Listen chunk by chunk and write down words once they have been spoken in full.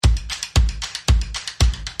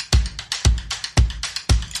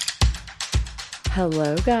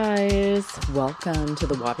Hello, guys. Welcome to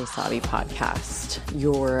the Wabi Sabi podcast.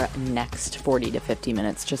 Your next 40 to 50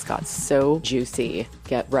 minutes just got so juicy.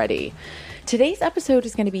 Get ready. Today's episode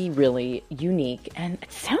is going to be really unique, and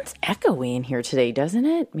it sounds echoey in here today, doesn't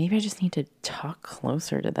it? Maybe I just need to talk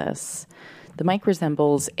closer to this. The mic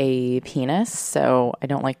resembles a penis, so I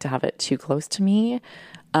don't like to have it too close to me.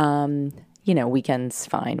 Weekends,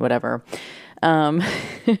 fine, whatever.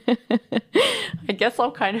 I guess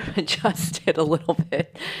I'll kind of adjust it a little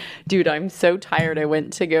bit. Dude, I'm so tired. I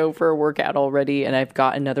went to go for a workout already, and I've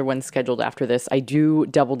got another one scheduled after this. I do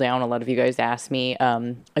double down. A lot of you guys ask me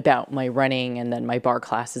about my running and then my bar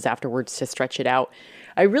classes afterwards to stretch it out.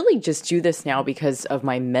 I really just do this now because of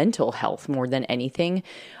my mental health more than anything.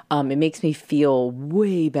 It makes me feel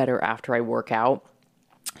way better after I work out.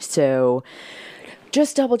 So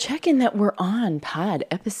just double checking that we're on pod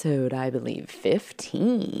episode, I believe,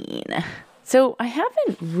 15. So I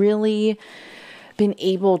haven't really been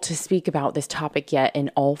able to speak about this topic yet in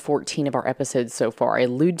all 14 of our episodes so far. I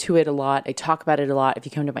allude to it a lot. I talk about it a lot. If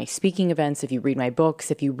you come to my speaking events, if you read my books,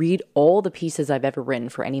 if you read all the pieces I've ever written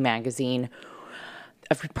for any magazine,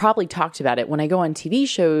 I've probably talked about it. When I go on TV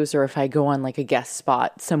shows or if I go on like a guest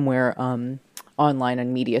spot somewhere, online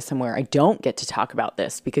on media somewhere, I don't get to talk about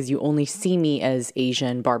this because you only see me as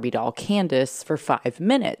Asian Barbie doll Candace for 5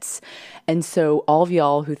 minutes. And so all of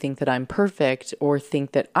y'all who think that I'm perfect or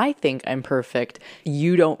think that I think I'm perfect,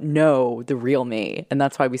 you don't know the real me. And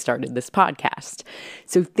that's why we started this podcast.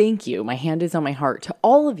 So thank you. My hand is on my heart to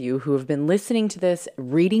all of you who have been listening to this,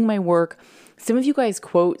 reading my work. Some of you guys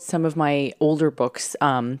quote some of my older books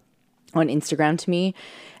on Instagram to me.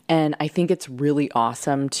 And I think it's really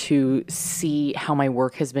awesome to see how my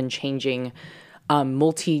work has been changing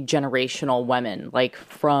multi-generational women, like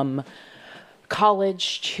from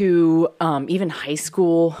college to even high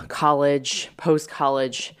school, college,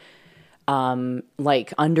 post-college,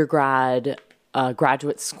 like undergrad,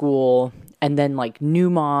 graduate school, and then like new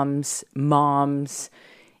moms,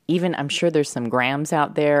 even I'm sure there's some grams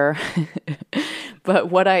out there. But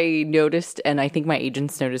what I noticed, and I think my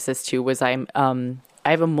agents noticed this too, was I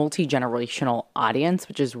have a multi-generational audience,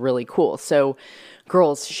 which is really cool. So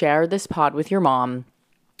girls, share this pod with your mom.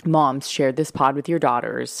 Moms, share this pod with your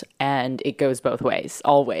daughters. And it goes both ways,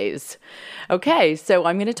 always. Okay, so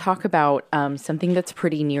I'm going to talk about something that's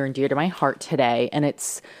pretty near and dear to my heart today. And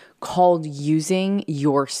it's called using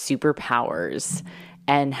your superpowers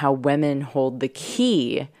and how women hold the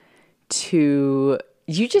key to...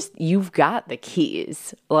 You've got the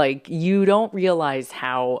keys. Like, you don't realize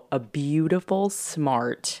how a beautiful,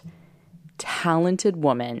 smart, talented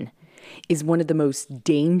woman is one of the most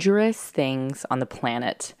dangerous things on the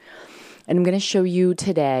planet. And I'm going to show you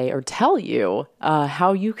today, or tell you,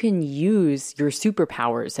 how you can use your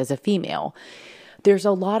superpowers as a female. There's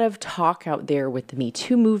a lot of talk out there with the Me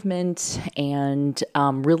Too movement and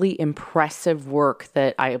really impressive work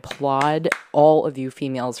that I applaud all of you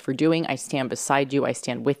females for doing. I stand beside you. I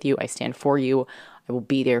stand with you. I stand for you. I will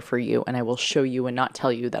be there for you, and I will show you and not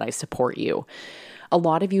tell you that I support you. A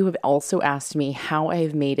lot of you have also asked me how I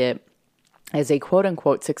have made it as a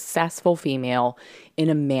quote-unquote successful female in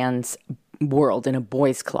a man's world, in a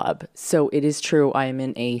boys club. So it is true, I am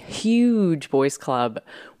in a huge boys club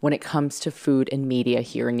when it comes to food and media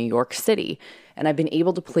here in New York City. And I've been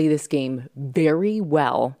able to play this game very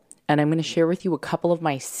well. And I'm going to share with you a couple of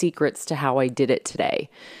my secrets to how I did it today.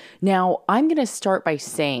 Now, I'm going to start by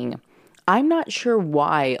saying, I'm not sure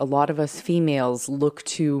why a lot of us females look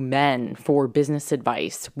to men for business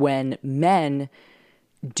advice when men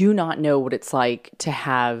do not know what it's like to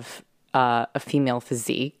have a female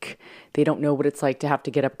physique. They don't know what it's like to have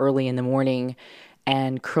to get up early in the morning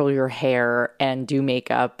and curl your hair and do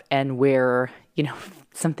makeup and wear,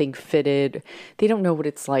 something fitted. They don't know what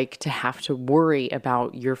it's like to have to worry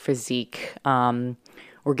about your physique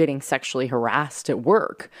or getting sexually harassed at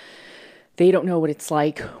work. They don't know what it's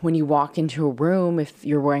like when you walk into a room, if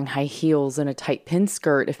you're wearing high heels and a tight pin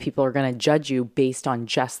skirt, if people are going to judge you based on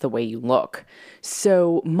just the way you look.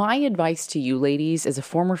 So my advice to you ladies, as a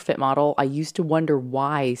former fit model, I used to wonder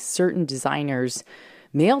why certain designers,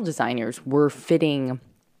 male designers, were fitting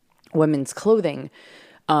women's clothing.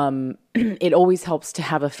 It always helps to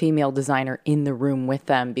have a female designer in the room with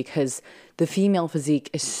them because the female physique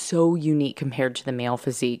is so unique compared to the male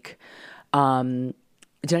physique.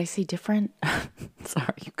 Did I say different?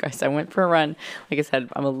 Sorry, you guys. I went for a run. Like I said,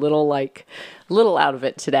 I'm a little out of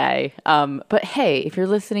it today. But hey, if you're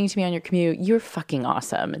listening to me on your commute, you're fucking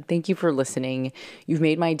awesome. And thank you for listening. You've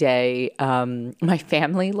made my day. My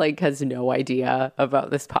family has no idea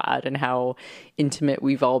about this pod and how intimate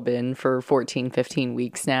we've all been for 14, 15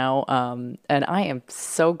 weeks now. And I am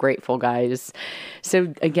so grateful, guys.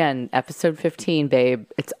 So again, episode 15, babe,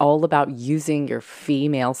 it's all about using your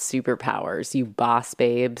female superpowers, you boss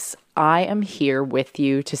babes. I am here with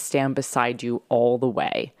you to stand beside you all the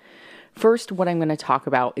way. First, what I'm going to talk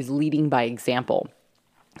about is leading by example.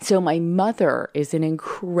 So my mother is an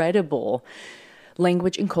incredible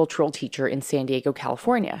language and cultural teacher in San Diego,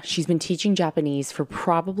 California. She's been teaching Japanese for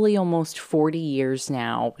probably almost 40 years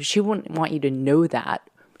now. She wouldn't want you to know that.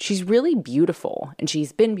 She's really beautiful, and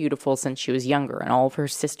she's been beautiful since she was younger, and all of her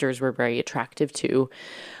sisters were very attractive too.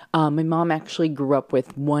 My mom actually grew up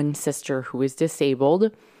with one sister who was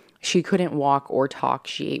disabled. She couldn't walk or talk.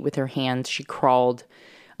 She ate with her hands. She crawled.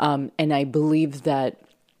 And I believe that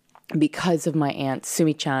because of my aunt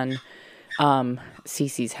Sumi-chan,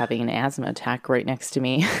 Cece's having an asthma attack right next to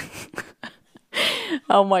me.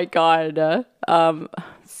 Oh my God.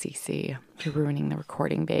 Cece, you're ruining the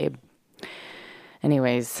recording, babe.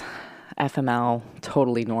 Anyways, FML,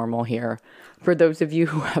 totally normal here. For those of you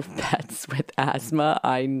who have pets with asthma,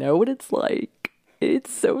 I know what it's like.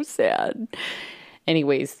 It's so sad.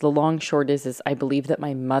 Anyways, the long short is I believe that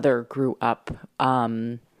my mother grew up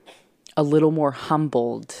a little more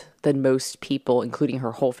humbled than most people, including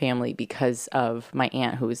her whole family, because of my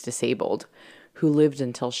aunt who was disabled, who lived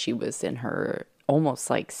until she was in her almost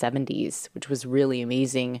 70s, which was really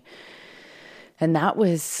amazing. And that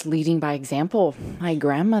was leading by example. My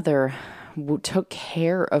grandmother took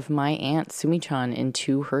care of my aunt Sumi-chan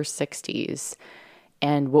into her 60s.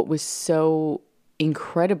 And what was so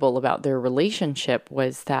incredible about their relationship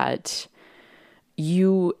was that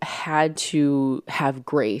you had to have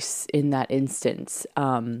grace in that instance.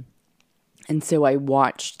 And so I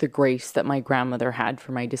watched the grace that my grandmother had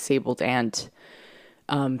for my disabled aunt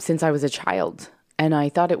since I was a child. And I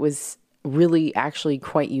thought it was really actually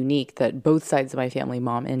quite unique that both sides of my family,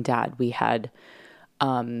 mom and dad, we had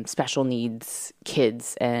special needs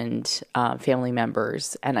kids and family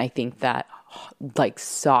members. And I think that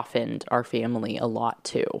softened our family a lot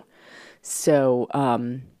too. So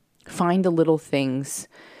find the little things,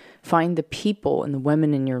 find the people and the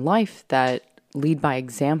women in your life that lead by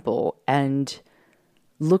example, and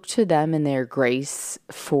look to them and their grace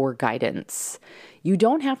for guidance. You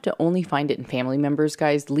don't have to only find it in family members,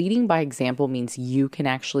 guys. Leading by example means you can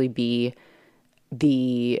actually be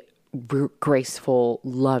the graceful,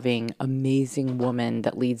 loving, amazing woman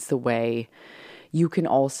that leads the way. You can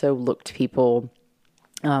also look to people.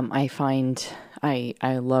 I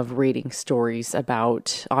love reading stories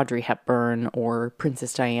about Audrey Hepburn or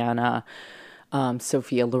Princess Diana,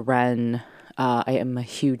 Sophia Loren. I am a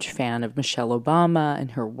huge fan of Michelle Obama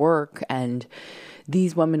and her work. And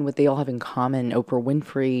these women, what they all have in common, Oprah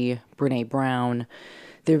Winfrey, Brene Brown,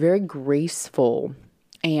 they're very graceful.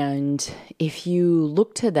 And if you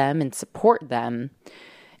look to them and support them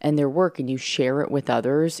and their work and you share it with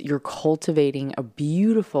others, you're cultivating a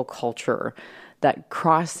beautiful culture that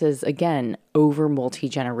crosses, again, over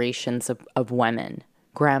multi-generations of women,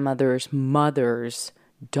 grandmothers, mothers,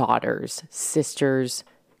 daughters, sisters,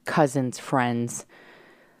 cousins, friends.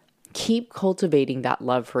 Keep cultivating that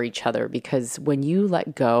love for each other, because when you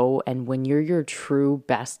let go and when you're your true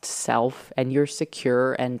best self and you're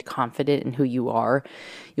secure and confident in who you are,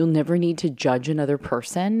 you'll never need to judge another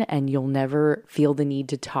person, and you'll never feel the need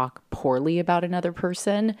to talk poorly about another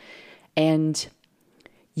person. And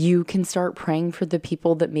you can start praying for the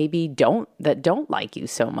people that maybe don't like you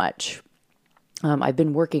so much. I've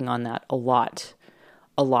been working on that a lot.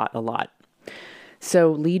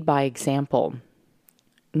 So lead by example.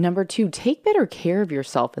 Number 2, take better care of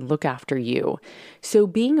yourself and look after you. So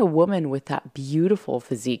being a woman with that beautiful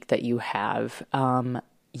physique that you have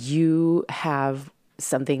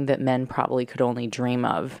something that men probably could only dream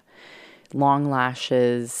of. Long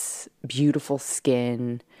lashes, beautiful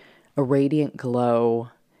skin, a radiant glow.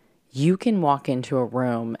 You can walk into a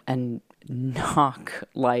room and knock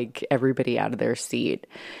everybody out of their seat.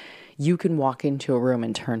 You can walk into a room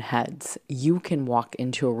and turn heads. You can walk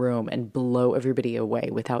into a room and blow everybody away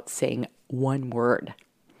without saying one word.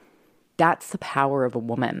 That's the power of a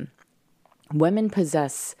woman. Women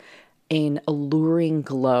possess an alluring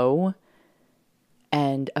glow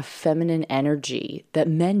and a feminine energy that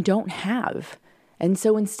men don't have. And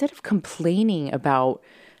so instead of complaining about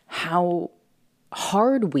how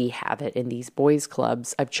hard we have it in these boys'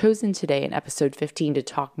 clubs, I've chosen today in episode 15 to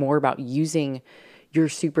talk more about using your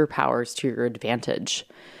superpowers to your advantage.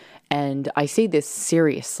 And I say this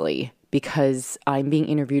seriously because I'm being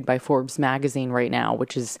interviewed by Forbes magazine right now,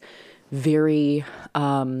 which is very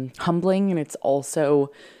humbling. And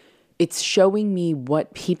it's showing me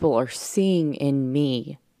what people are seeing in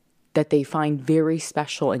me that they find very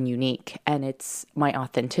special and unique. And it's my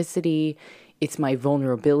authenticity, it's my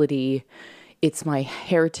vulnerability, it's my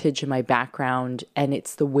heritage and my background, and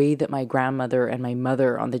it's the way that my grandmother and my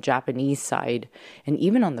mother on the Japanese side, and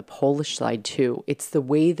even on the Polish side too, it's the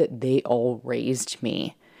way that they all raised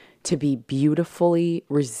me to be beautifully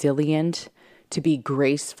resilient, to be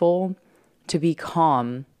graceful, to be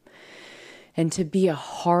calm, and to be a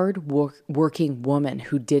hard-working woman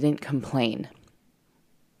who didn't complain.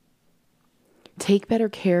 Take better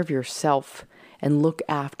care of yourself and look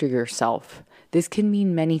after yourself. This can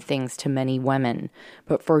mean many things to many women,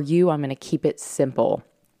 but for you, I'm going to keep it simple.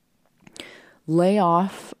 Lay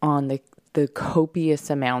off on the copious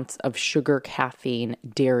amounts of sugar, caffeine,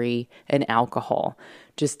 dairy, and alcohol.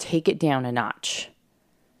 Just take it down a notch.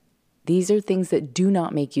 These are things that do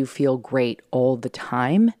not make you feel great all the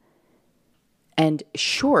time. And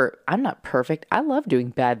sure, I'm not perfect. I love doing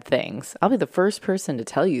bad things. I'll be the first person to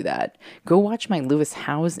tell you that. Go watch my Lewis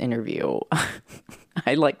Howes interview.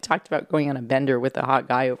 I talked about going on a bender with a hot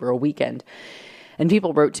guy over a weekend. And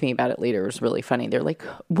people wrote to me about it later. It was really funny. They're like,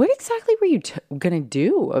 what exactly were you going to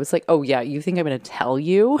do? I was like, oh yeah, you think I'm going to tell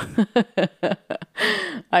you?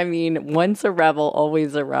 I mean, once a rebel,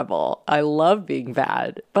 always a rebel. I love being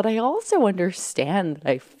bad, but I also understand that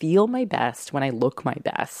I feel my best when I look my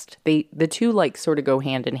best. The two sort of go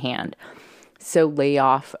hand in hand. So lay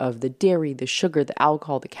off of the dairy, the sugar, the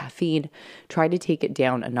alcohol, the caffeine. Try to take it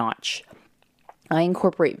down a notch. I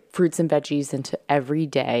incorporate fruits and veggies into every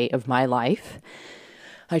day of my life.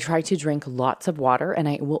 I try to drink lots of water, and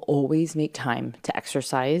I will always make time to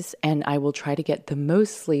exercise, and I will try to get the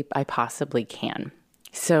most sleep I possibly can.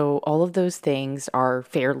 So all of those things are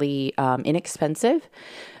fairly inexpensive.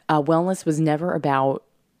 Wellness was never about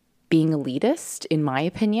being elitist, in my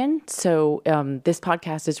opinion. So this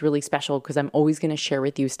podcast is really special because I'm always going to share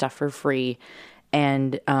with you stuff for free,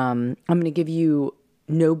 and I'm going to give you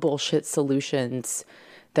no bullshit solutions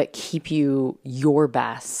that keep you your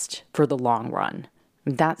best for the long run.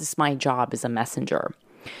 That's my job as a messenger.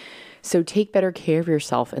 So take better care of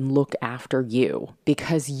yourself and look after you,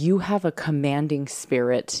 because you have a commanding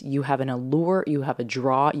spirit. You have an allure, you have a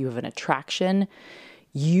draw, you have an attraction.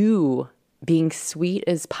 You, being sweet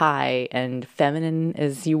as pie and feminine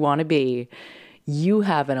as you want to be, you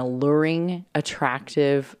have an alluring,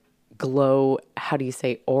 attractive glow,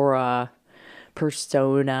 aura,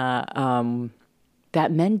 persona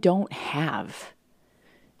that men don't have.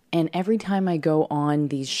 And every time I go on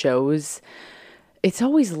these shows, it's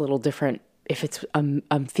always a little different if it's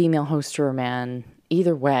a female host or a man,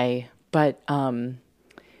 either way. But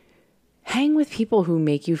hang with people who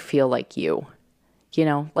make you feel like you. You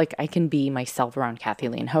know, I can be myself around Kathy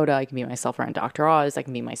Lee and Hoda. I can be myself around Dr. Oz. I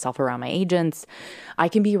can be myself around my agents. I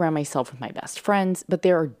can be around myself with my best friends. But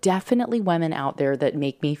there are definitely women out there that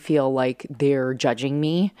make me feel like they're judging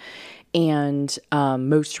me. And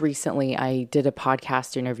most recently, I did a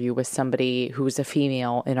podcast interview with somebody who was a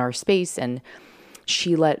female in our space. And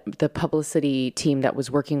she let the publicity team that was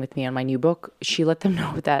working with me on my new book, she let them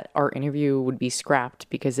know that our interview would be scrapped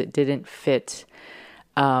because it didn't fit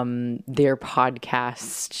their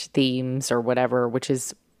podcast themes or whatever, which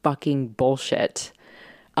is fucking bullshit.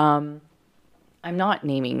 I'm not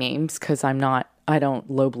naming names because I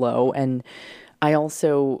don't low blow. And I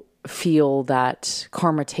also feel that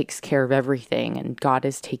karma takes care of everything and God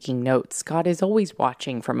is taking notes. God is always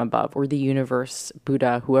watching from above, or the universe,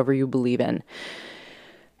 Buddha, whoever you believe in.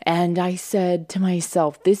 And I said to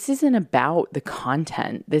myself, this isn't about the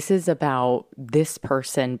content. This is about this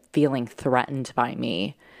person feeling threatened by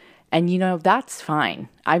me. And, that's fine.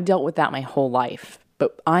 I've dealt with that my whole life.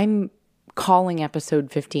 But I'm calling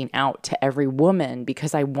episode 15 out to every woman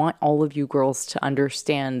because I want all of you girls to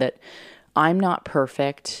understand that I'm not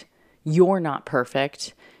perfect. You're not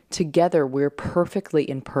perfect. Together, we're perfectly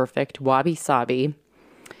imperfect, wabi-sabi.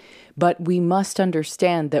 But we must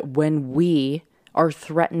understand that when we are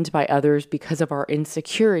threatened by others because of our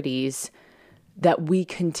insecurities, that we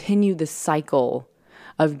continue the cycle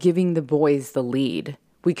of giving the boys the lead.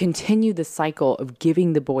 We continue the cycle of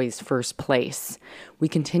giving the boys first place. We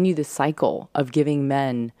continue the cycle of giving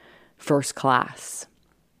men first class.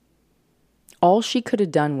 All she could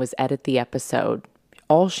have done was edit the episode.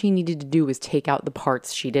 All she needed to do was take out the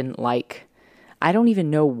parts she didn't like. I don't even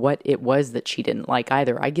know what it was that she didn't like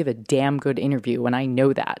either. I give a damn good interview, and I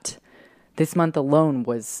know that. This month alone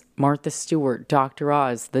was Martha Stewart, Dr.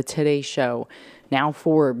 Oz, The Today Show, now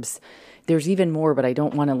Forbes. There's even more, but I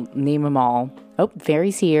don't want to name them all. Oh,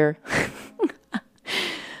 fairy's here. The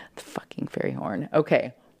fucking fairy horn.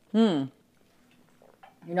 Okay. You're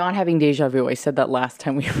not having deja vu. I said that last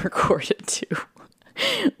time we recorded too.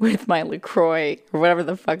 With my LaCroix, or whatever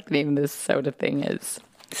the fuck the name of this soda thing is.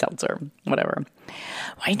 Seltzer, whatever.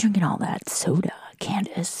 Why are you drinking all that soda,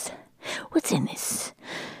 Candace? What's in this?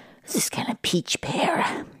 Is this kind of peach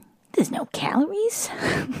pear? There's no calories?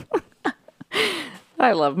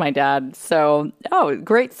 I love my dad. So,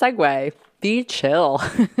 great segue. Be chill.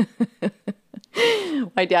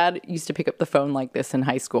 My dad used to pick up the phone like this in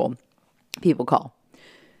high school. People call.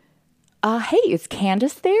 Hey, is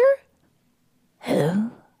Candace there? Who?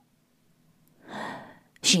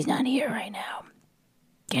 She's not here right now.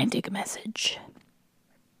 Can't take a message.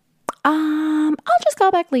 I'll just call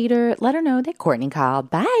back later. Let her know that Courtney called.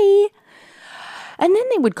 Bye. And then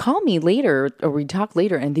they would call me later, or we'd talk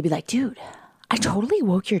later, and they'd be like, dude, I totally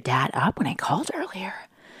woke your dad up when I called earlier.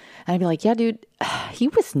 And I'd be like, yeah, dude, he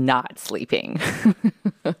was not sleeping.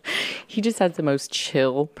 He just has the most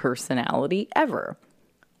chill personality ever.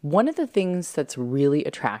 One of the things that's really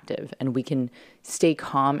attractive, and we can stay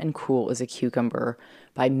calm and cool as a cucumber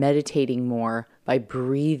by meditating more, by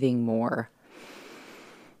breathing more.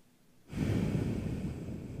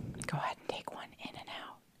 Go ahead and take one in and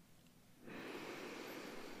out.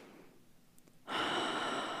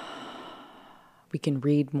 We can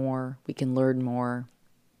read more, we can learn more,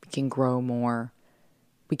 we can grow more.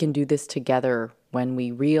 We can do this together when we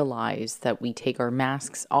realize that we take our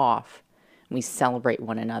masks off. We celebrate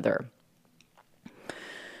one another.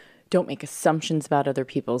 Don't make assumptions about other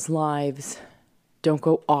people's lives. Don't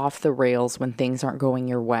go off the rails when things aren't going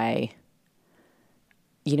your way.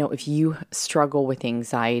 You know, if you struggle with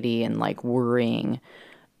anxiety and like worrying,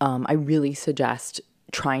 I really suggest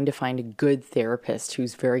trying to find a good therapist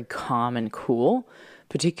who's very calm and cool,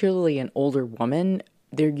 particularly an older woman.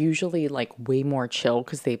 They're usually like way more chill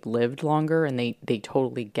because they've lived longer and they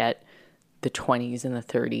totally get the 20s and the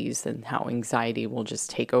 30s and how anxiety will just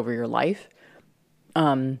take over your life.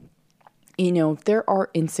 You know, if there are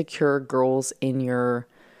insecure girls in your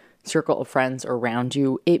circle of friends or around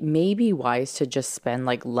you, it may be wise to just spend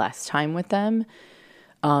like less time with them,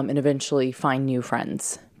 and eventually find new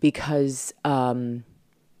friends, because,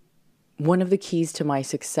 one of the keys to my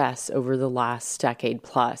success over the last decade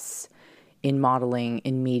plus in modeling,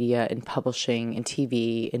 in media, in publishing, in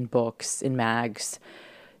TV, in books, in mags,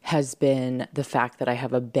 has been the fact that I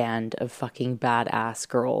have a band of fucking badass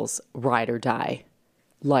girls, ride or die.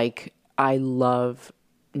 Like, I love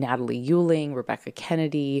Natalie Ewing, Rebecca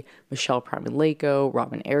Kennedy, Michelle Pramileko,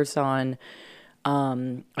 Robin Arzon.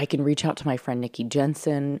 I can reach out to my friend Nikki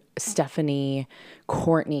Jensen, Stephanie,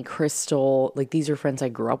 Courtney, Crystal. Like, these are friends I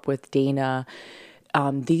grew up with, Dana.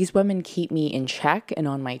 These women keep me in check and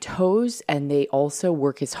on my toes, and they also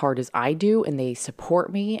work as hard as I do, and they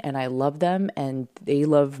support me, and I love them, and they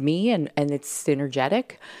love me, and it's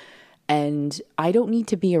synergetic. And I don't need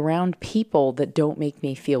to be around people that don't make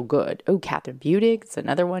me feel good. Oh, Catherine Budig, it's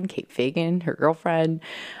another one. Kate Fagan, her girlfriend.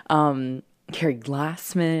 Carrie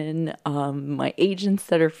Glassman, my agents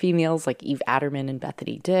that are females like Eve Adderman and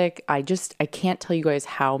Bethany Dick. I can't tell you guys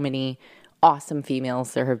how many awesome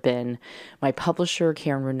females there have been. My publisher,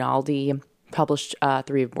 Karen Rinaldi, published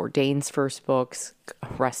 3 of Bourdain's first books,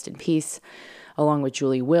 rest in peace, along with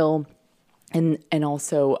Julie Will, and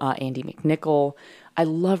also Andy McNichol. I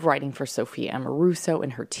love writing for Sophia Amoruso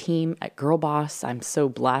and her team at Girl Boss. I'm so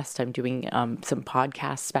blessed. I'm doing some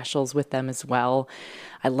podcast specials with them as well.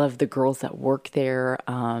 I love the girls that work there.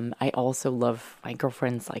 I also love my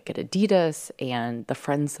girlfriends like at Adidas and the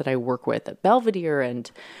friends that I work with at Belvedere and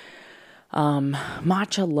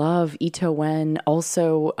Matcha Love, Ito Wen.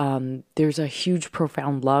 Also, there's a huge,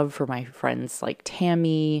 profound love for my friends like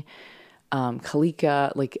Tammy,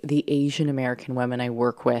 Kalika, like the Asian American women I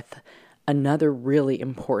work with. Another really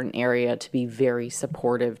important area to be very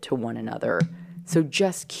supportive to one another. So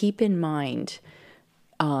just keep in mind,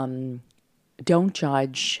 don't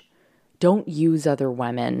judge, don't use other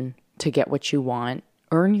women to get what you want.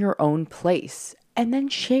 Earn your own place and then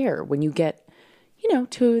share when you get,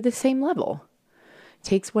 to the same level. It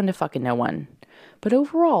takes one to fucking know one. But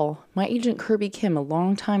overall, my agent Kirby Kim a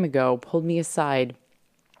long time ago pulled me aside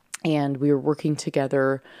and we were working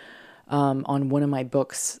together on one of my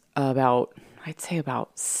books about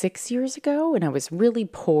 6 years ago. And I was really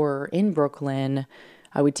poor in Brooklyn.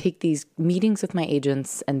 I would take these meetings with my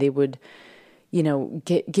agents and they would,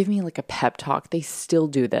 give me like a pep talk. They still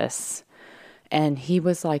do this. And he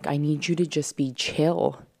was like, I need you to just be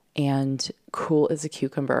chill and cool as a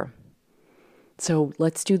cucumber. So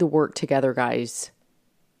let's do the work together, guys.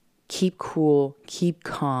 keep cool, keep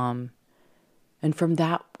calm. And from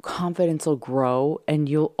that, confidence will grow and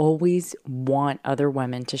you'll always want other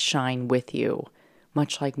women to shine with you.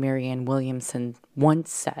 Much like Marianne Williamson once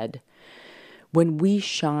said, when we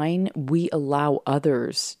shine, we allow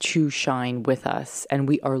others to shine with us, and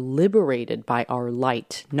we are liberated by our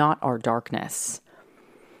light, not our darkness.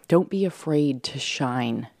 Don't be afraid to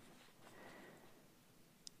shine.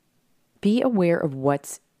 Be aware of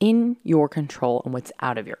what's in your control and what's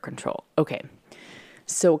out of your control. Okay,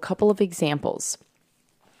 so a couple of examples.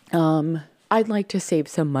 I'd like to save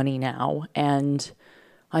some money now, and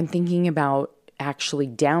I'm thinking about actually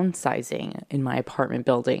downsizing in my apartment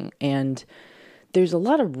building, and there's a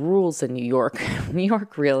lot of rules in New York. New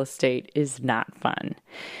York real estate is not fun.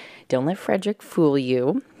 Don't let Frederick fool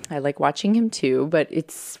you. I like watching him too, but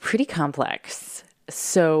it's pretty complex.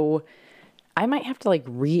 So I might have to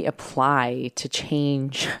reapply to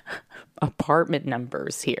change apartment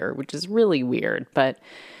numbers here, which is really weird, but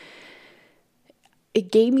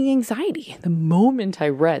it gave me anxiety. The moment I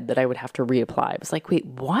read that I would have to reapply, I was like, wait,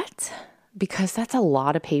 what? Because that's a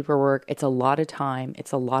lot of paperwork. It's a lot of time.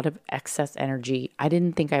 It's a lot of excess energy. I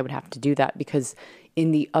didn't think I would have to do that because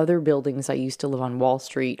in the other buildings I used to live on Wall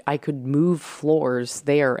Street, I could move floors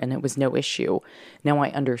there and it was no issue. Now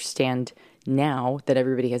I understand now that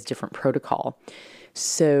everybody has different protocol.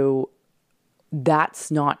 So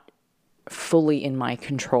that's not fully in my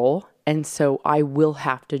control. And so I will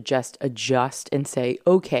have to just adjust and say,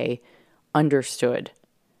 okay, understood.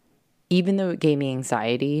 Even though it gave me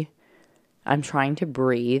anxiety, I'm trying to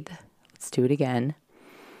breathe. Let's do it again.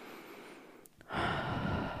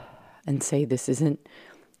 And say, this isn't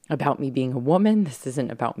about me being a woman. This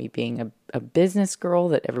isn't about me being a business girl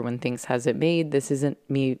that everyone thinks has it made. This isn't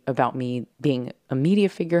about me being a media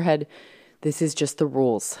figurehead. This is just the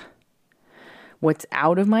rules. What's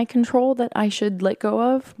out of my control that I should let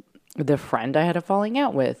go of? The friend I had a falling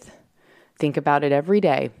out with. Think about it every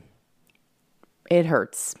day. It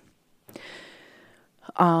hurts.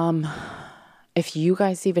 If you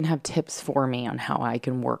guys even have tips for me on how I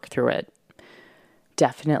can work through it,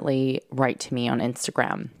 definitely write to me on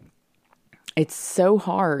Instagram. It's so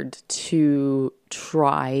hard to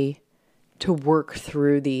try to work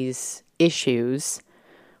through these issues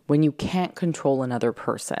when you can't control another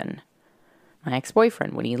person. My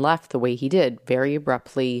ex-boyfriend, when he left the way he did, very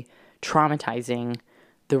abruptly, traumatizing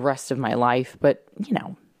the rest of my life. But,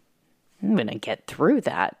 I'm going to get through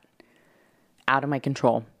that. Out of my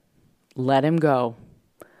control. Let him go.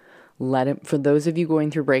 For those of you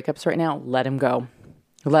going through breakups right now, let him go.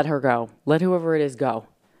 Let her go. Let whoever it is go.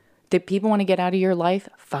 If people want to get out of your life,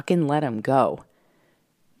 fucking let them go.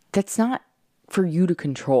 That's not for you to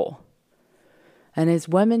control. And as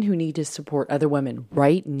women who need to support other women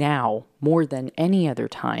right now, more than any other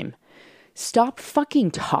time, stop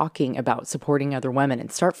fucking talking about supporting other women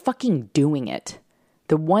and start fucking doing it.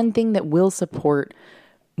 The one thing that will support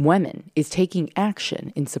women is taking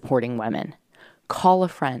action in supporting women. Call a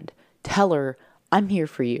friend. Tell her, I'm here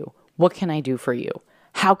for you. What can I do for you?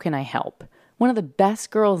 How can I help? One of the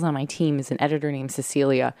best girls on my team is an editor named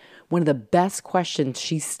Cecilia. One of the best questions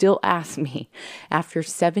she still asks me after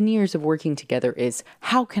 7 years of working together is,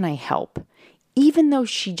 how can I help? Even though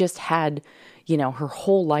she just had, her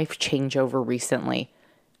whole life change over recently.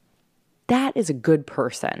 That is a good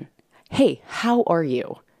person. Hey, how are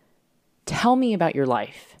you? Tell me about your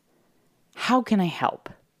life. How can I help?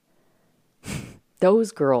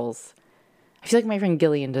 Those girls, I feel like my friend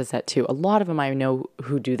Gillian does that too. A lot of them I know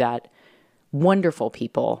who do that. Wonderful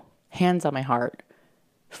people. Hands on my heart.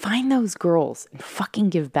 Find those girls and fucking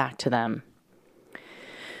give back to them.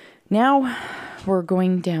 Now we're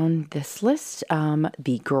going down this list.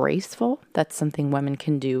 Be graceful. That's something women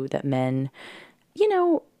can do that men,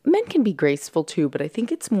 men can be graceful too, but I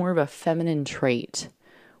think it's more of a feminine trait.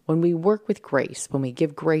 When we work with grace, when we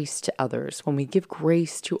give grace to others, when we give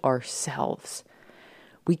grace to ourselves,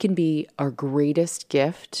 we can be our greatest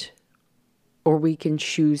gift, or we can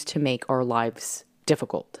choose to make our lives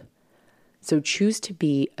difficult. So choose to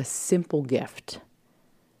be a simple gift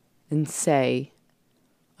and say,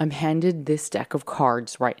 I'm handed this deck of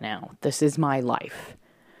cards right now. This is my life.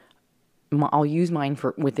 I'll use mine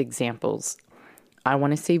with examples. I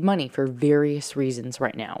want to save money for various reasons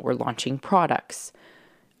right now. We're launching products.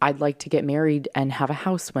 I'd like to get married and have a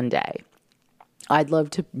house one day. I'd love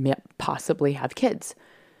to possibly have kids.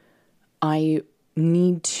 I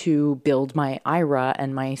need to build my IRA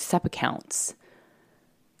and my SEP accounts.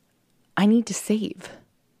 I need to save.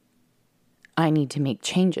 I need to make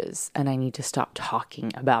changes, and I need to stop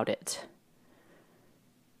talking about it.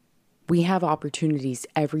 We have opportunities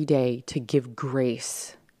every day to give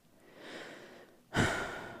grace.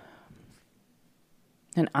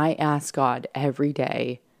 And I ask God every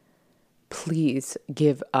day, please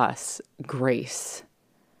give us grace.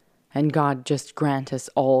 And God, just grant us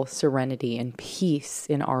all serenity and peace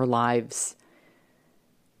in our lives.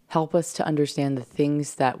 Help us to understand the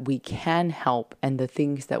things that we can help and the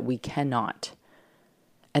things that we cannot,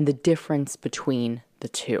 and the difference between the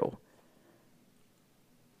two.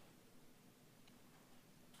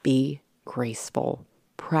 Be graceful.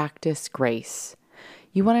 Practice grace.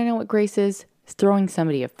 You want to know what grace is? It's throwing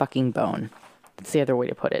somebody a fucking bone. That's the other way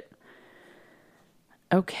to put it.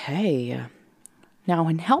 Okay. Now,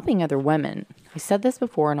 in helping other women, I said this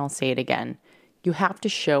before and I'll say it again. You have to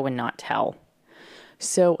show and not tell.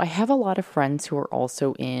 So I have a lot of friends who are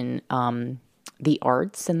also in the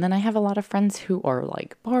arts. And then I have a lot of friends who are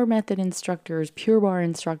like bar method instructors, pure bar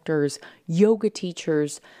instructors, yoga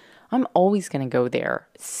teachers. I'm always going to go there,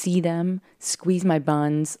 see them, squeeze my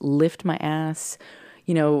buns, lift my ass,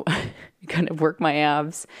 kind of work my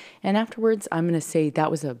abs. And afterwards, I'm going to say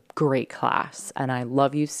that was a great class. And I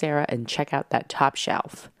love you, Sarah, and check out that top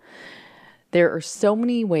shelf. There are so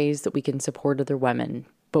many ways that we can support other women,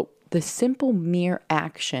 but the simple mere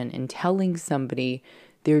action in telling somebody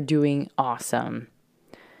they're doing awesome,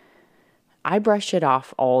 I brush it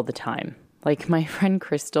off all the time. Like my friend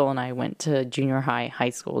Crystal and I went to junior high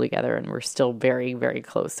school together, and we're still very, very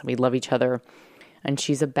close. And we love each other. And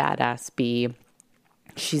she's a badass bee.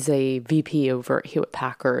 She's a VP over at Hewlett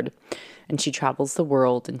Packard, and she travels the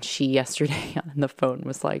world. And she yesterday on the phone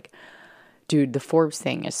was like, dude, the Forbes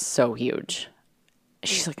thing is so huge.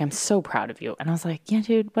 She's like, I'm so proud of you. And I was like, yeah,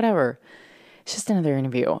 dude, whatever. It's just another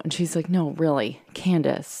interview. And she's like, no, really,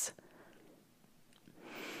 Candace.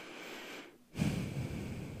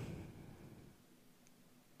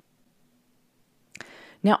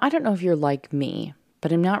 Now, I don't know if you're like me,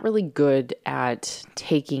 but I'm not really good at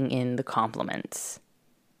taking in the compliments.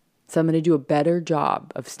 So I'm going to do a better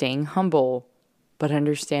job of staying humble, but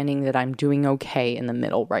understanding that I'm doing okay in the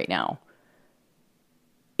middle right now.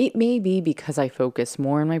 It may be because I focus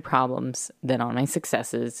more on my problems than on my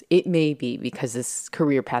successes. It may be because this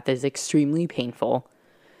career path is extremely painful.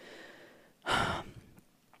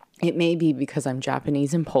 It may be because I'm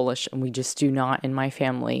Japanese and Polish, and we just do not, in my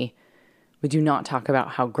family, we do not talk about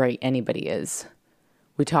how great anybody is.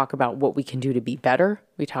 We talk about what we can do to be better.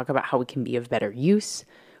 We talk about how we can be of better use,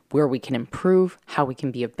 where we can improve, how we can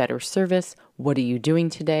be of better service. What are you doing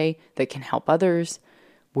today that can help others?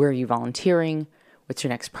 Where are you volunteering? What's your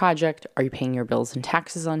next project? Are you paying your bills and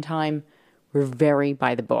taxes on time? We're very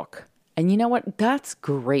by the book. And you know what? That's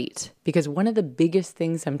great, because one of the biggest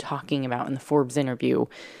things I'm talking about in the Forbes interview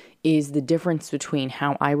is the difference between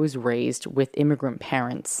how I was raised with immigrant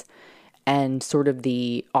parents and sort of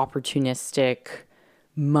the opportunistic,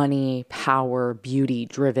 money, power,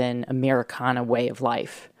 beauty-driven Americana way of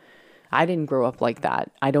life. I didn't grow up like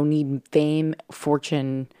that. I don't need fame,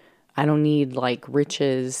 fortune. I don't need like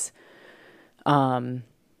riches.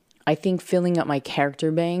 I think filling up my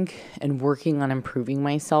character bank and working on improving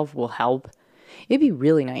myself will help. It'd be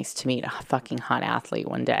really nice to meet a fucking hot athlete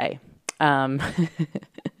one day.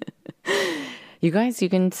 You guys, you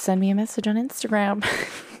can send me a message on Instagram.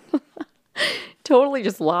 Totally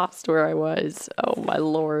just lost where I was. Oh, my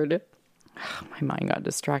Lord. My mind got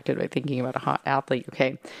distracted by thinking about a hot athlete.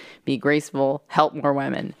 Okay. Be graceful. Help more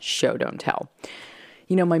women. Show, don't tell.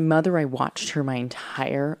 My mother, I watched her my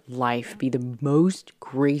entire life be the most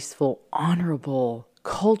graceful, honorable,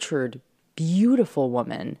 cultured, beautiful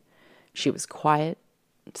woman. She was quiet.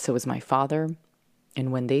 So was my father.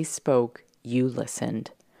 And when they spoke, you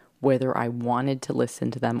listened, whether I wanted to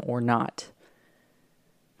listen to them or not.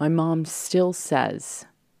 My mom still says,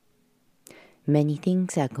 many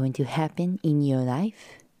things are going to happen in your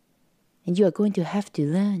life, and you are going to have to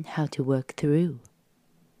learn how to work through.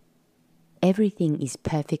 Everything is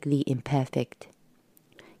perfectly imperfect.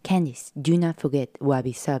 Candice, do not forget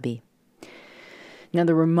wabi-sabi. Now,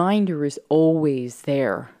 the reminder is always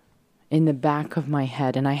there in the back of my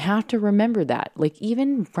head, and I have to remember that. Like,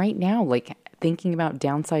 even right now, like, thinking about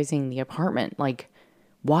downsizing the apartment, like,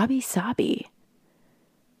 wabi-sabi.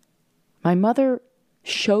 My mother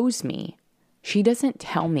shows me. She doesn't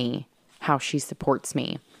tell me how she supports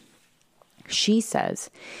me. She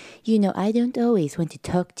says, I don't always want to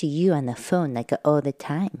talk to you on the phone like all the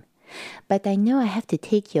time. But I know I have to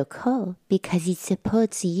take your call because it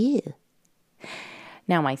supports you.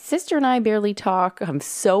 Now, my sister and I barely talk. I'm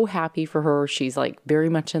so happy for her. She's like very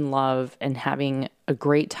much in love and having a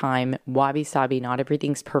great time. Wabi-sabi, not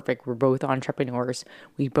everything's perfect. We're both entrepreneurs.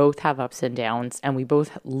 We both have ups and downs, and we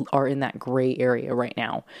both are in that gray area right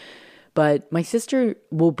now. But my sister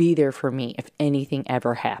will be there for me if anything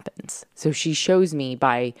ever happens. So she shows me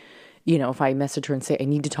by if I message her and say, I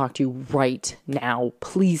need to talk to you right now,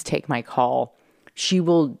 please take my call, she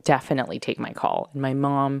will definitely take my call. And my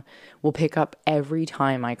mom will pick up every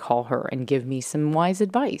time I call her and give me some wise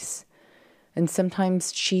advice. And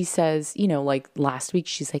sometimes she says, like last week,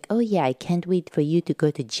 she's like, oh yeah, I can't wait for you to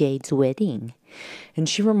go to Jade's wedding. And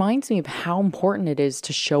she reminds me of how important it is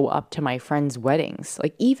to show up to my friends' weddings.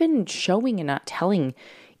 Like even showing and not telling,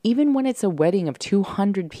 even when it's a wedding of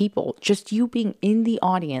 200 people, just you being in the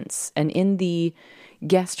audience and in the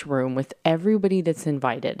guest room with everybody that's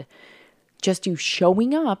invited. Just you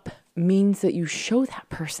showing up means that you show that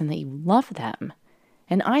person that you love them.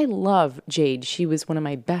 And I love Jade. She was one of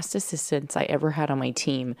my best assistants I ever had on my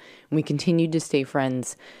team. And we continued to stay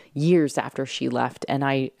friends years after she left. And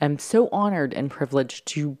I am so honored and privileged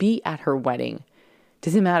to be at her wedding.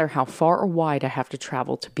 Doesn't matter how far or wide I have to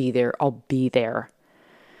travel to be there, I'll be there.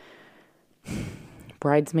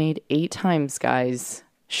 Bridesmaid 8 times, guys.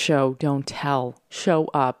 Show, don't tell. Show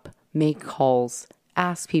up, make calls,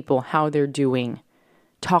 ask people how they're doing.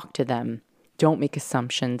 Talk to them. Don't make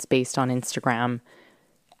assumptions based on Instagram.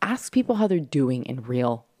 Ask people how they're doing in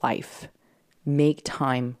real life. Make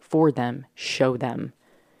time for them. Show them.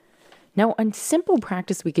 Now, a simple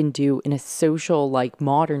practice we can do in a social,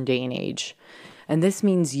 modern day and age, and this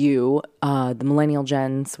means you, the millennial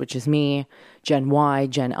gens, which is me, Gen Y,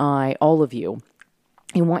 Gen I, all of you.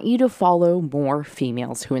 I want you to follow more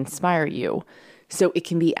females who inspire you. So it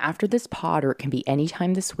can be after this pod or it can be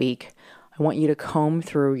anytime this week. I want you to comb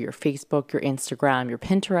through your Facebook, your Instagram, your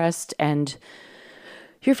Pinterest, and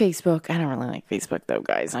your Facebook. I don't really like Facebook though,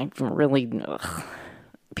 guys.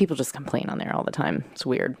 People just complain on there all the time. It's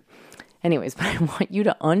weird. Anyways, but I want you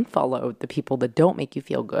to unfollow the people that don't make you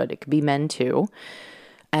feel good. It could be men too.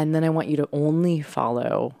 And then I want you to only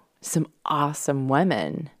follow some awesome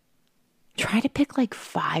women. Try to pick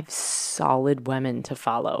 5 solid women to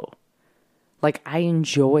follow. I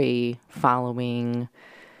enjoy following,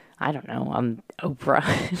 I don't know, Oprah.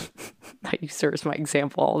 I use her as my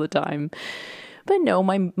example all the time. But no,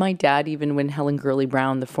 my dad, even when Helen Gurley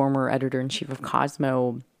Brown, the former editor-in-chief of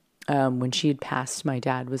Cosmo, when she had passed, my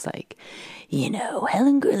dad was like,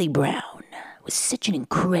 Helen Gurley Brown was such an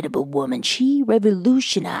incredible woman. She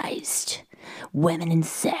revolutionized women and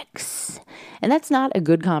sex. And that's not a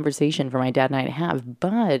good conversation for my dad and I to have,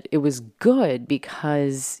 but it was good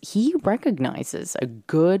because he recognizes a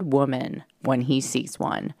good woman when he sees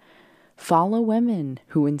one. Follow women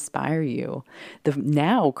who inspire you. The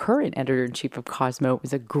now current editor-in-chief of Cosmo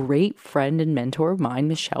is a great friend and mentor of mine,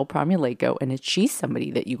 Michelle Promuleko, and she's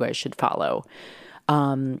somebody that you guys should follow.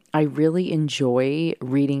 I really enjoy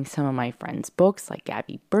reading some of my friends' books like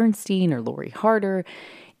Gabby Bernstein or Lori Harder.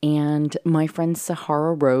 And my friends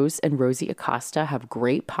Sahara Rose and Rosie Acosta have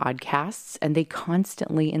great podcasts and they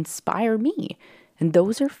constantly inspire me. And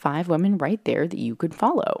those are 5 women right there that you could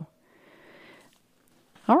follow.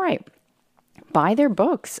 All right. Buy their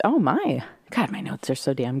books. Oh my. God, my notes are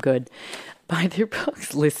so damn good. Buy their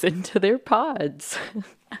books. Listen to their pods.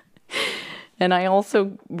 And I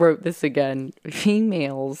also wrote this again.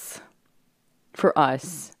 Females, for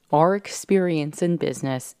us, our experience in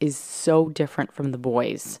business is so different from the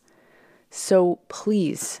boys. So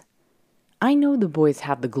please, I know the boys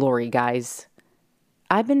have the glory, guys.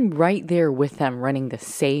 I've been right there with them running the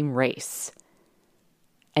same race.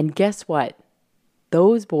 And guess what?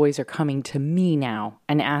 Those boys are coming to me now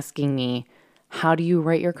and asking me, how do you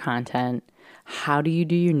write your content? How do you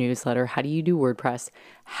do your newsletter? How do you do WordPress?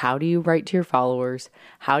 How do you write to your followers?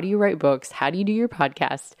 How do you write books? How do you do your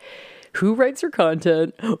podcast? Who writes your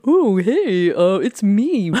content? Oh, hey, it's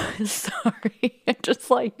me. Sorry. I'm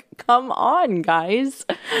just come on, guys.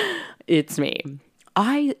 It's me.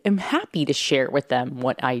 I am happy to share with them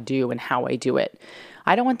what I do and how I do it.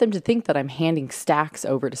 I don't want them to think that I'm handing stacks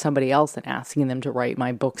over to somebody else and asking them to write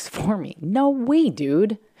my books for me. No way,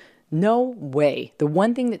 dude. No way. The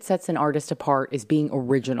one thing that sets an artist apart is being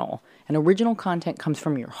original. And original content comes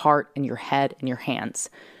from your heart and your head and your hands.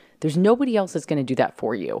 There's nobody else that's going to do that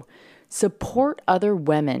for you. Support other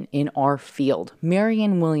women in our field.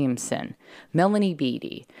 Marianne Williamson, Melanie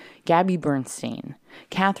Beattie, Gabby Bernstein,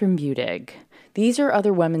 Catherine Budig. These are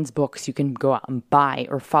other women's books you can go out and buy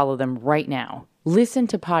or follow them right now. Listen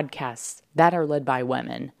to podcasts that are led by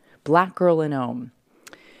women. Black Girl in Ohm,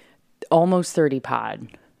 Almost 30 Pod.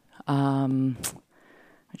 I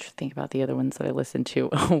should think about the other ones that I listen to.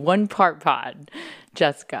 One Part Pod,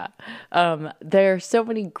 Jessica. There are so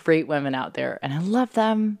many great women out there, and I love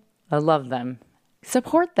them. I love them.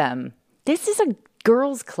 Support them. This is a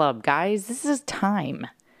girls' club, guys. This is time.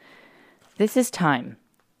 This is time.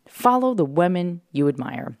 Follow the women you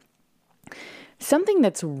admire. Something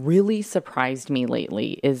that's really surprised me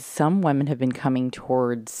lately is some women have been coming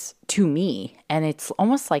to me, and it's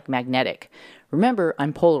almost like magnetic. Remember,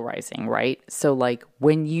 I'm polarizing, right? So like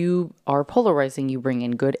when you are polarizing, you bring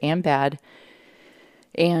in good and bad,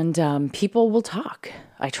 and people will talk.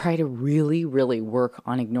 I try to really, really work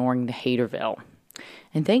on ignoring the haterville.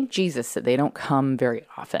 And thank Jesus that they don't come very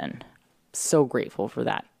often. So grateful for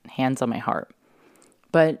that. Hands on my heart.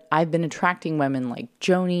 But I've been attracting women like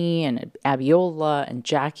Joni and Abiola and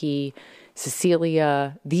Jackie,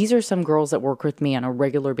 Cecilia. These are some girls that work with me on a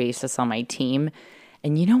regular basis on my team.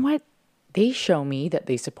 And you know what? They show me that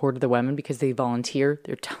they supported the women because they volunteer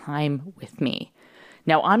their time with me.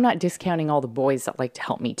 Now, I'm not discounting all the boys that like to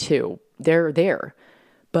help me too. They're there.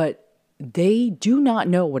 But they do not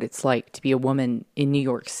know what it's like to be a woman in New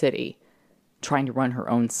York City trying to run her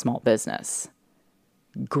own small business.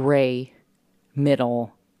 Gray,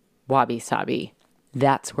 middle, wabi-sabi.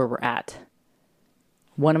 That's where we're at.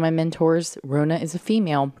 One of my mentors, Rona, is a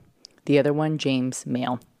female. The other one, James,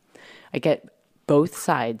 male. I get both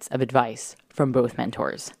sides of advice from both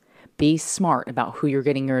mentors. Be smart about who you're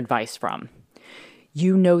getting your advice from.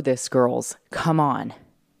 You know this, girls. Come on.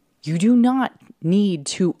 You do not need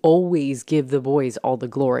to always give the boys all the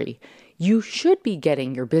glory. You should be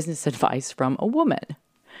getting your business advice from a woman.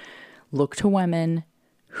 Look to women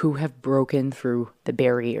who have broken through the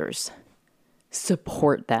barriers.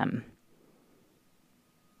 Support them.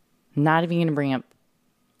 Not even going to bring up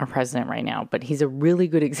our president right now, but he's a really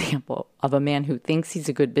good example of a man who thinks he's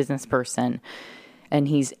a good business person, and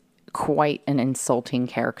he's quite an insulting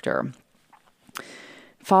character.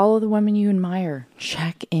 Follow the women you admire.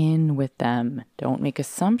 Check in with them. Don't make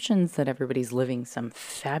assumptions that everybody's living some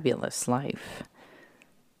fabulous life.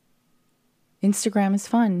 Instagram is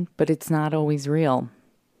fun, but it's not always real.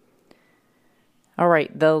 All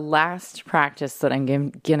right, the last practice that I'm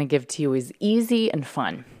going to give to you is easy and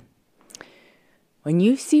fun. When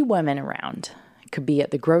you see women around, it could be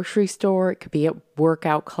at the grocery store, it could be at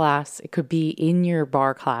workout class, it could be in your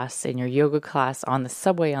bar class, in your yoga class, on the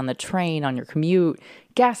subway, on the train, on your commute,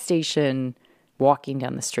 gas station, walking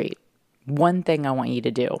down the street. One thing I want you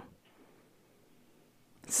to do.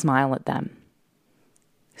 Smile at them.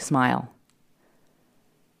 Smile.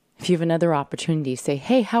 If you have another opportunity, say,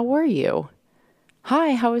 hey, how are you?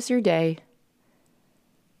 Hi, how was your day?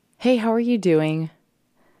 Hey, how are you doing?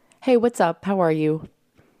 Hey, what's up? How are you?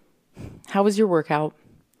 How was your workout?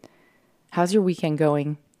 How's your weekend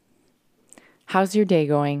going? How's your day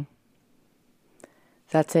going?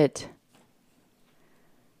 That's it.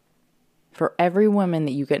 For every woman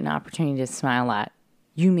that you get an opportunity to smile at,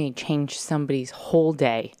 you may change somebody's whole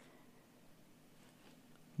day.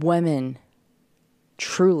 Women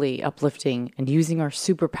truly uplifting and using our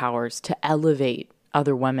superpowers to elevate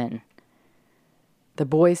other women. The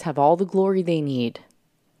boys have all the glory they need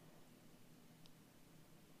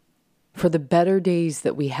for the better days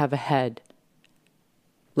that we have ahead.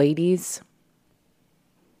 Ladies,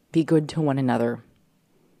 be good to one another.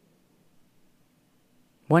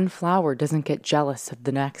 One flower doesn't get jealous of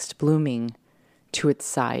the next blooming to its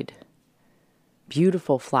side.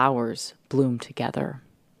 Beautiful flowers bloom together.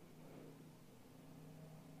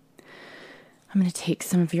 I'm going to take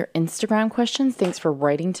some of your Instagram questions. Thanks for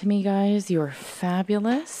writing to me, guys. You are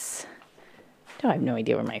fabulous. I have no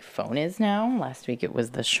idea where my phone is now. Last week it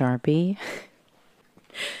was the Sharpie.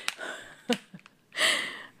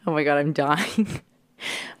 Oh my God, I'm dying.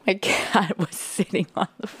 My cat was sitting on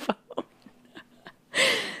the phone.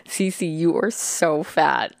 Cece, you are so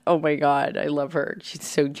fat. Oh my God, I love her. She's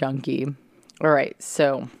so junky. All right,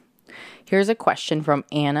 so here's a question from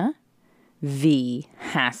Anna V.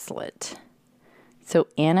 Haslett. So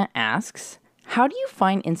Anna asks, how do you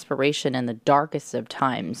find inspiration in the darkest of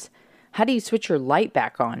times? How do you switch your light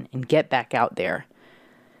back on and get back out there?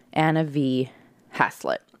 Anna V.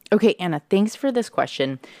 Haslett. Okay, Anna, thanks for this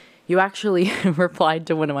question. You actually replied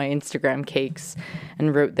to one of my Instagram cakes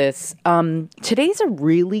and wrote this. Today's a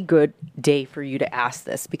really good day for you to ask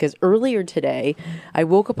this because earlier today, I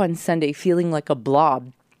woke up on Sunday feeling like a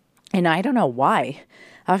blob, and I don't know why.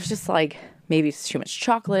 I was just like, maybe it's too much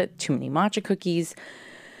chocolate, too many matcha cookies.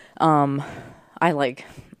 I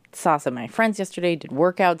saw some of my friends yesterday, did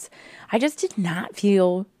workouts. I just did not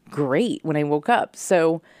feel great when I woke up.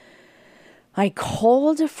 So I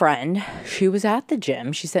called a friend. She was at the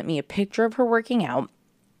gym. She sent me a picture of her working out.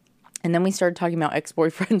 And then we started talking about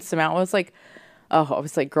ex-boyfriends somehow. I was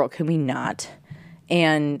like, girl, can we not?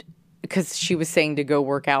 And because she was saying to go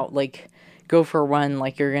work out, go for a run,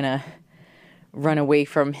 you're going to run away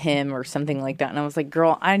from him or something like that. And I was like,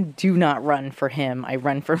 girl, I do not run for him. I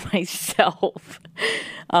run for myself.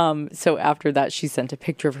 So after that, she sent a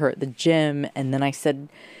picture of her at the gym. And then I said,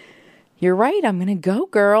 you're right. I'm going to go,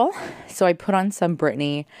 girl. So I put on some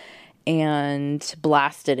Britney and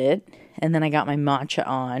blasted it. And then I got my matcha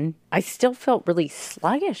on. I still felt really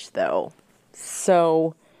sluggish though.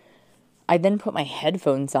 So I then put my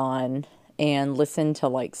headphones on and listened to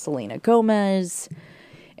like Selena Gomez,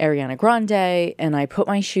 Ariana Grande, and I put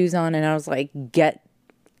my shoes on and I was like, get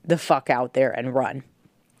the fuck out there and run.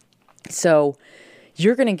 So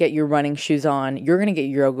you're going to get your running shoes on, you're going to get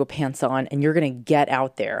your yoga pants on, and you're going to get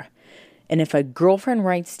out there. And if a girlfriend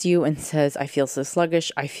writes to you and says, I feel so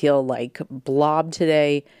sluggish, I feel like blob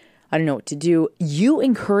today, I don't know what to do, you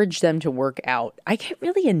encourage them to work out. I get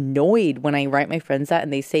really annoyed when I write my friends that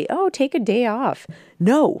and they say, oh, take a day off.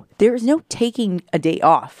 No, there is no taking a day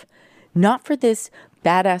off. Not for this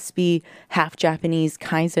badass be half Japanese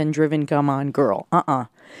Kaizen driven gammon girl.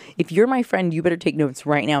 If you're my friend, you better take notes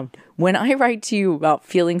right now. When I write to you about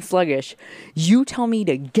feeling sluggish, you tell me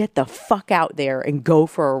to get the fuck out there and go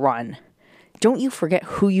for a run. Don't you forget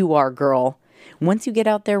who you are, girl. Once you get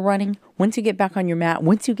out there running, once you get back on your mat,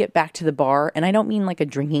 once you get back to the bar, and I don't mean like a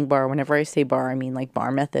drinking bar. Whenever I say bar, I mean like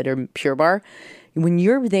Bar Method or Pure Bar. When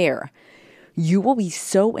you're there, you will be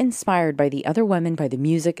so inspired by the other women, by the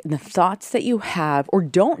music, and the thoughts that you have or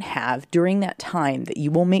don't have during that time that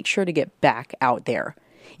you will make sure to get back out there.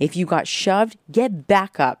 If you got shoved, get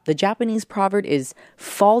back up. The Japanese proverb is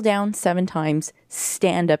fall down 7 times,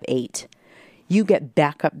 stand up 8. You get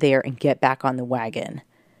back up there and get back on the wagon.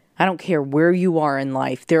 I don't care where you are in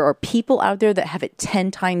life. There are people out there that have it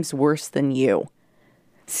 10 times worse than you.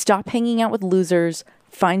 Stop hanging out with losers.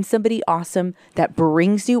 Find somebody awesome that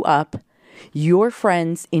brings you up. Your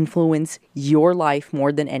friends influence your life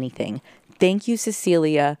more than anything. Thank you,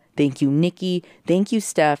 Cecilia. Thank you, Nikki. Thank you,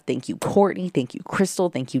 Steph. Thank you, Courtney. Thank you, Crystal.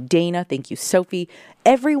 Thank you, Dana. Thank you, Sophie.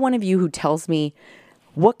 Every one of you who tells me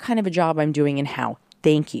what kind of a job I'm doing and how.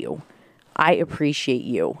 Thank you. I appreciate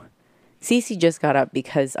you. Cece just got up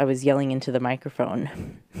because I was yelling into the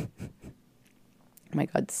microphone. Oh my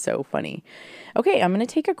God, so funny. Okay, I'm going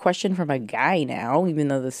to take a question from a guy now, even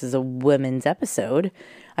though this is a women's episode.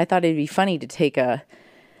 I thought it'd be funny to take a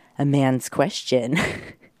man's question.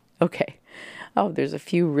 Okay. Oh, there's a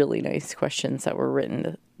few really nice questions that were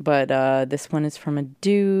written, but this one is from a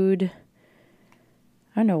dude.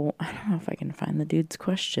 I don't know if I can find the dude's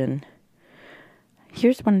question.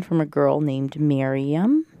 Here's one from a girl named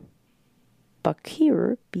Miriam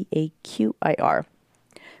Bakir, Baqir.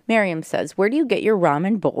 Miriam says, where do you get your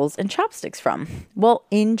ramen bowls and chopsticks from? Well,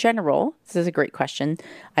 in general, this is a great question.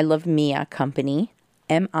 I love Mia Company,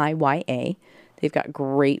 Miya. They've got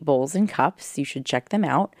great bowls and cups. You should check them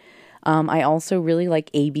out. I also really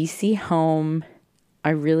like ABC Home.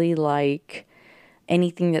 I really like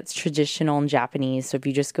anything that's traditional and Japanese. So if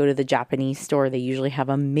you just go to the Japanese store, they usually have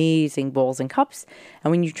amazing bowls and cups.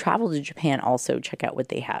 And when you travel to Japan, also check out what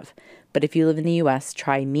they have. But if you live in the US,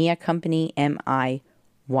 try Mia Company, Miya.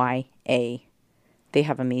 They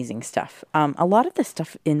have amazing stuff. A lot of the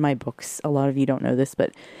stuff in my books, a lot of you don't know this,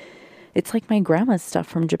 but it's like my grandma's stuff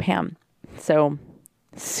from Japan. So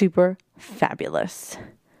super fabulous.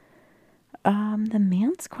 The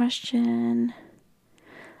man's question.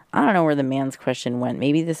 I don't know where the man's question went.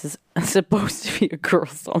 Maybe this is supposed to be a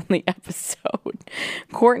girls only episode.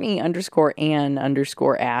 Courtney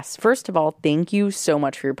 _Ann_ asks, first of all, thank you so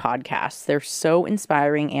much for your podcasts. They're so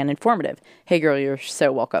inspiring and informative. Hey girl, you're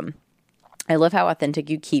so welcome. I love how authentic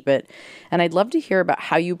you keep it. And I'd love to hear about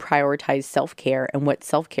how you prioritize self-care and what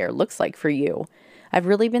self-care looks like for you. I've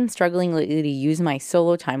really been struggling lately to use my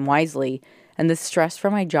solo time wisely, and the stress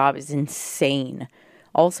from my job is insane.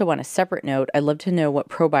 Also, on a separate note, I'd love to know what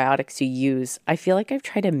probiotics you use. I feel like I've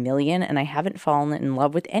tried 1 million and I haven't fallen in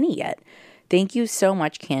love with any yet. Thank you so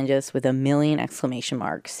much, Candace, with 1,000,000 exclamation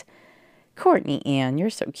marks. Courtney Ann, you're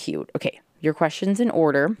so cute. Okay, your question's in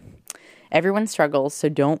order. Everyone struggles, so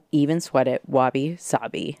don't even sweat it. Wabi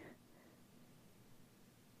sabi.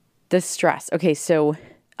 The stress. Okay, so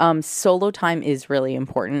solo time is really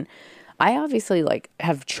important. I obviously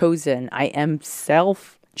have chosen, I am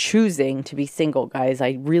choosing to be single, guys.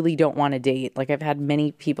 I really don't want to date. I've had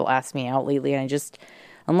many people ask me out lately, and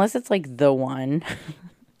unless it's the one,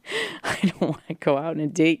 I don't want to go out on a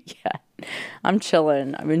date yet. I'm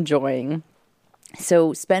chilling. I'm enjoying.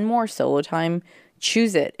 So spend more solo time.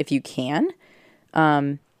 Choose it if you can.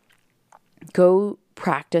 Go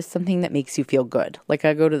practice something that makes you feel good. I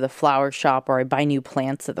go to the flower shop, or I buy new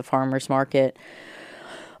plants at the farmer's market.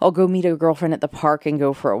 I'll go meet a girlfriend at the park and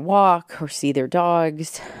go for a walk or see their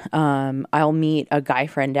dogs. I'll meet a guy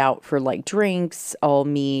friend out for like drinks. I'll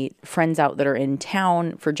meet friends out that are in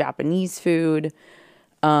town for Japanese food.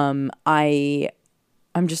 I'm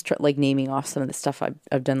just like naming off some of the stuff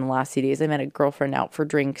I've done the last few days. I met a girlfriend out for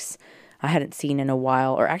drinks I hadn't seen in a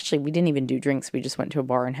while. Or actually, we didn't even do drinks. We just went to a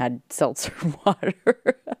bar and had seltzer water.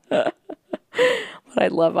 But I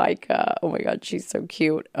love Aika. Oh my God, she's so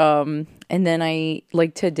cute. And then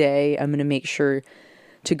today, I'm going to make sure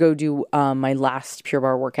to go do my last Pure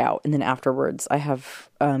Barre workout. And then afterwards, I have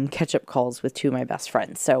catch-up calls with two of my best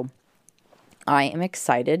friends. So I am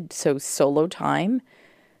excited. So solo time,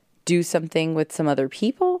 do something with some other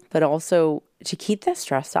people, but also to keep the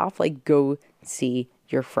stress off, like go see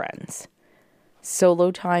your friends.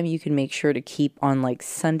 Solo time you can make sure to keep on, like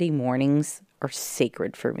Sunday mornings are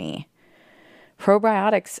sacred for me.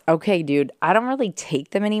 Probiotics, okay, dude, I don't really take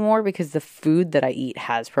them anymore because the food that I eat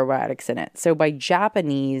has probiotics in it. So my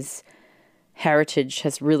Japanese heritage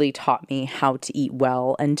has really taught me how to eat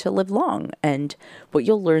well and to live long. And what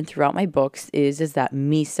you'll learn throughout my books is that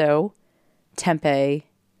miso, tempeh,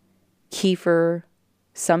 kefir,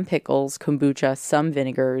 some pickles, kombucha, some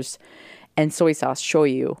vinegars, and soy sauce,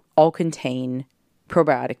 shoyu, all contain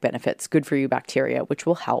probiotic benefits, good for you bacteria, which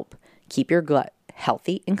will help keep your gut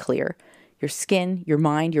healthy and clear. Your skin, your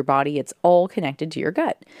mind, your body, it's all connected to your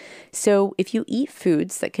gut. So if you eat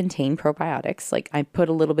foods that contain probiotics, like I put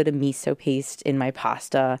a little bit of miso paste in my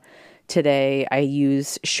pasta today, I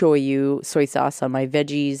use shoyu, soy sauce on my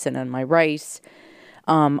veggies and on my rice.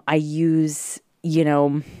 I use,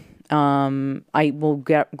 I will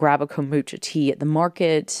grab a kombucha tea at the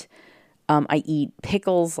market. I eat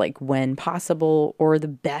pickles like when possible, or the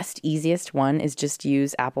best, easiest one is just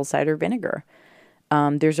use apple cider vinegar.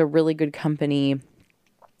 There's a really good company,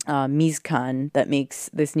 Mizkan, that makes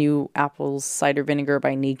this new apple cider vinegar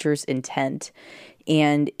by Nature's Intent.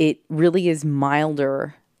 And it really is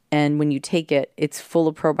milder. And when you take it, it's full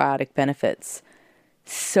of probiotic benefits.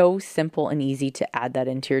 So simple and easy to add that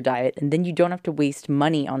into your diet. And then you don't have to waste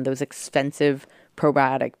money on those expensive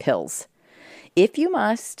probiotic pills. If you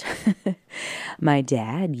must, my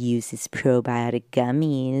dad uses probiotic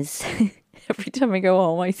gummies. Every time I go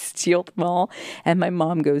home, I steal them all. And my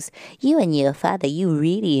mom goes, "You and your father, you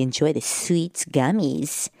really enjoy the sweets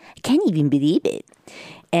gummies. I can't even believe it."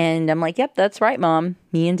 And I'm like, "Yep, that's right, Mom.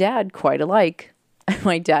 Me and Dad, quite alike."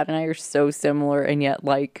 My dad and I are so similar, and yet,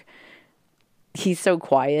 like, he's so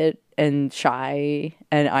quiet and shy,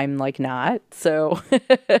 and I'm, like, not. So...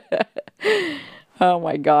 Oh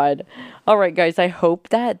my God. All right, guys, I hope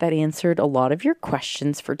that answered a lot of your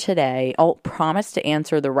questions for today. I'll promise to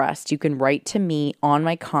answer the rest. You can write to me on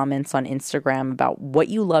my comments on Instagram about what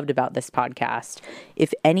you loved about this podcast.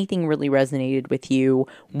 If anything really resonated with you,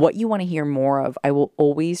 what you want to hear more of, I will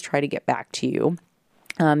always try to get back to you.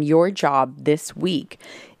 Your job this week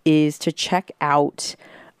is to check out,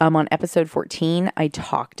 on episode 14, I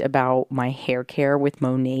talked about my hair care with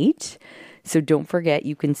Monate. So don't forget,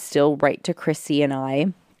 you can still write to Chrissy and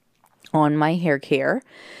I on my hair care.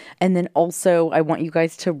 And then also, I want you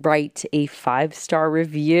guys to write a 5-star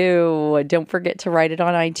review. Don't forget to write it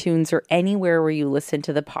on iTunes or anywhere where you listen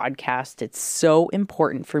to the podcast. It's so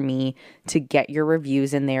important for me to get your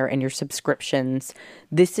reviews in there and your subscriptions.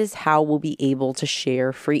 This is how we'll be able to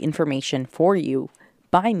share free information for you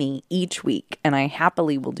by me each week, and I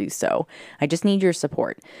happily will do so. I just need your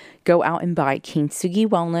support. Go out and buy Kintsugi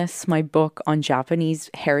Wellness, my book on Japanese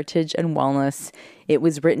heritage and wellness. It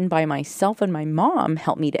was written by myself, and my mom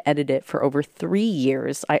helped me to edit it for over 3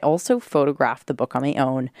 years. I also photographed the book on my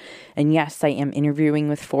own. And yes, I am interviewing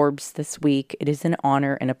with Forbes this week. It is an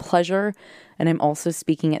honor and a pleasure. And I'm also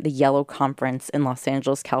speaking at the Yellow Conference in Los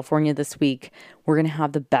Angeles, California this week. We're going to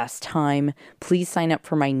have the best time. Please sign up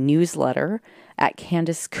for my newsletter at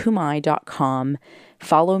CandiceKumai.com.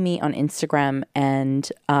 Follow me on Instagram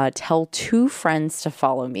and tell 2 friends to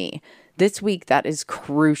follow me. This week, that is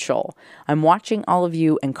crucial. I'm watching all of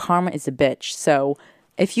you, and karma is a bitch. So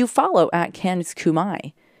if you follow at Candice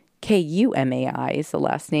Kumai, Kumai is the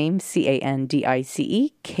last name,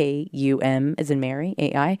 Candice, Kum as in Mary,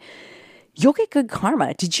 AI, you'll get good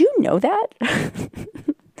karma. Did you know that?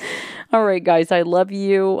 All right, guys, I love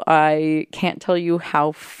you. I can't tell you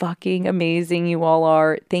how fucking amazing you all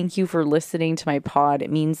are. Thank you for listening to my pod.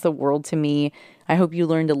 It means the world to me. I hope you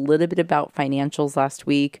learned a little bit about financials last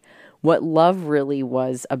week, what love really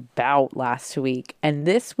was about last week. And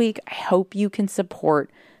this week, I hope you can support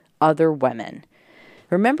other women.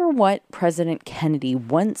 Remember what President Kennedy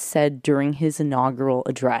once said during his inaugural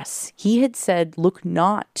address. He had said, look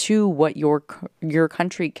not to what your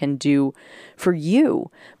country can do for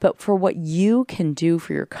you, but for what you can do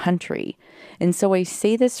for your country. And so I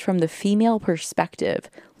say this from the female perspective.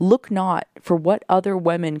 Look not for what other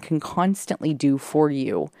women can constantly do for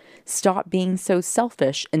you. Stop being so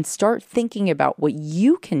selfish and start thinking about what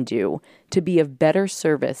you can do to be of better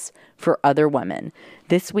service for other women.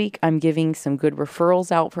 This week, I'm giving some good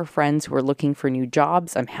referrals out for friends who are looking for new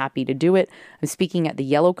jobs. I'm happy to do it. I'm speaking at the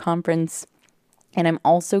Yellow Conference, and I'm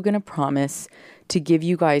also going to promise to give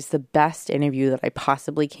you guys the best interview that I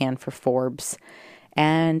possibly can for Forbes.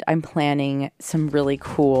 And I'm planning some really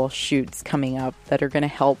cool shoots coming up that are going to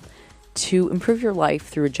help to improve your life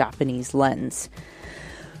through a Japanese lens.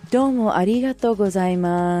 Domo arigatou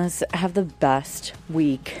gozaimasu. Have the best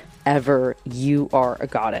week ever. You are a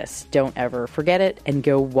goddess. Don't ever forget it, and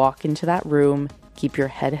go walk into that room, keep your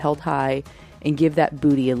head held high, and give that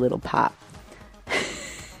booty a little pop.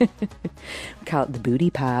 We call it the booty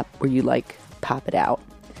pop, where you pop it out.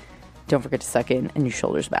 Don't forget to suck in and your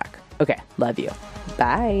shoulders back. Okay, love you.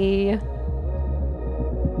 Bye.